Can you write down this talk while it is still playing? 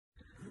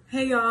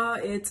Hey y'all,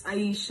 it's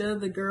Aisha,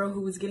 the girl who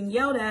was getting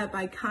yelled at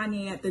by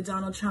Kanye at the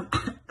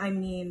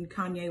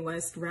Kanye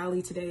West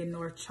rally today in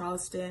North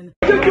Charleston.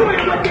 You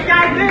ain't what the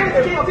guy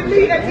did to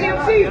me at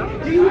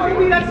TMC. Do you want to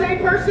be that same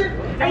person?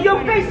 And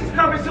your face is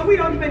covered so we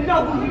don't even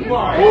know who you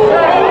are.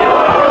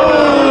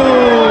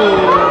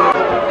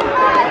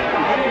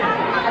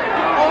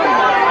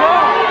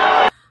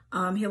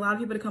 He allowed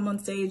people to come on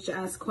stage to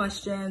ask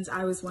questions.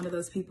 I was one of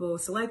those people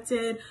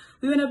selected.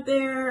 We went up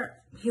there.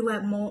 He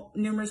let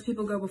numerous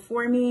people go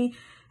before me.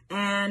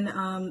 And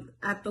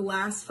at the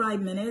last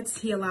 5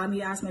 minutes, he allowed me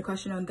to ask my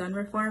question on gun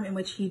reform, in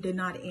which he did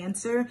not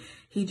answer.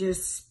 He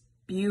just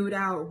spewed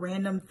out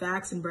random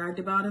facts and bragged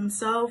about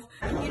himself.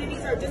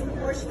 Communities are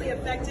disproportionately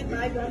affected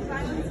by gun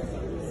violence.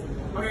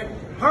 Okay.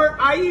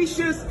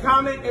 Aisha's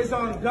comment is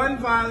on gun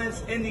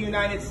violence in the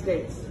United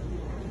States.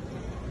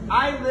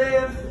 I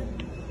live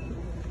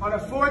on a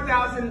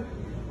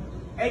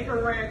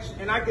 4,000-acre ranch,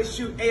 and I can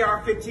shoot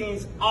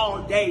AR-15s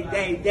all day,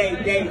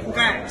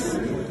 facts,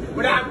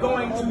 without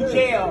going to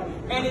jail.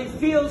 And it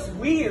feels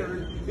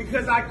weird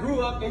because I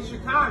grew up in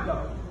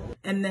Chicago.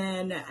 And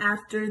then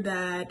after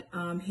that,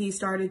 he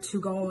started to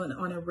go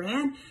on a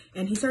rant,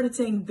 and he started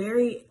saying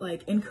very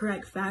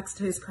incorrect facts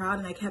to his crowd,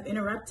 and I kept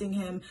interrupting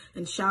him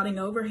and shouting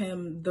over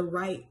him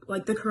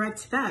the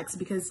correct facts,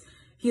 because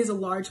he has a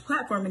large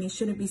platform and he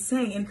shouldn't be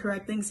saying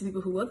incorrect things to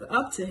people who look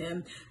up to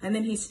him. And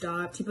then he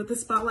stopped. He put the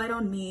spotlight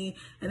on me,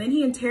 and then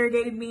he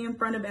interrogated me in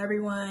front of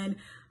everyone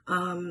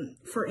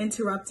for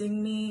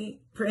interrupting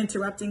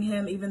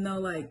him, even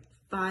though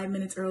 5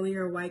 minutes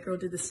earlier, a white girl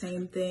did the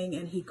same thing,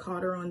 and he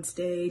caught her on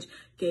stage,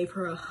 gave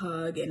her a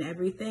hug and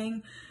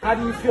everything. How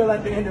do you feel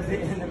at the end of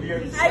the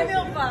interview? I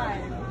feel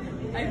fine.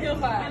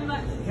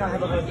 Can I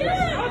have a hug?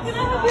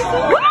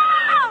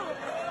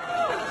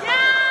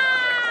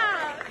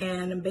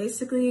 And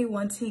basically,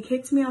 once he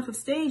kicked me off of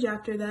stage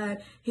after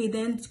that, he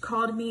then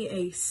called me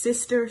a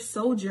sister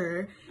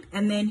soldier.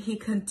 And then he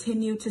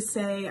continued to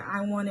say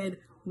I wanted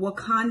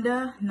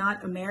Wakanda,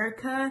 not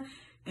America.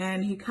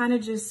 And he kind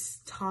of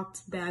just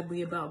talked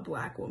badly about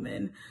Black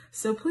women.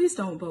 So please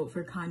don't vote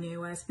for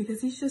Kanye West, because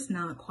he's just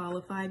not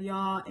qualified,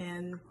 y'all.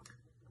 And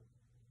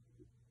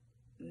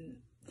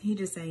he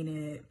just ain't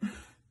it.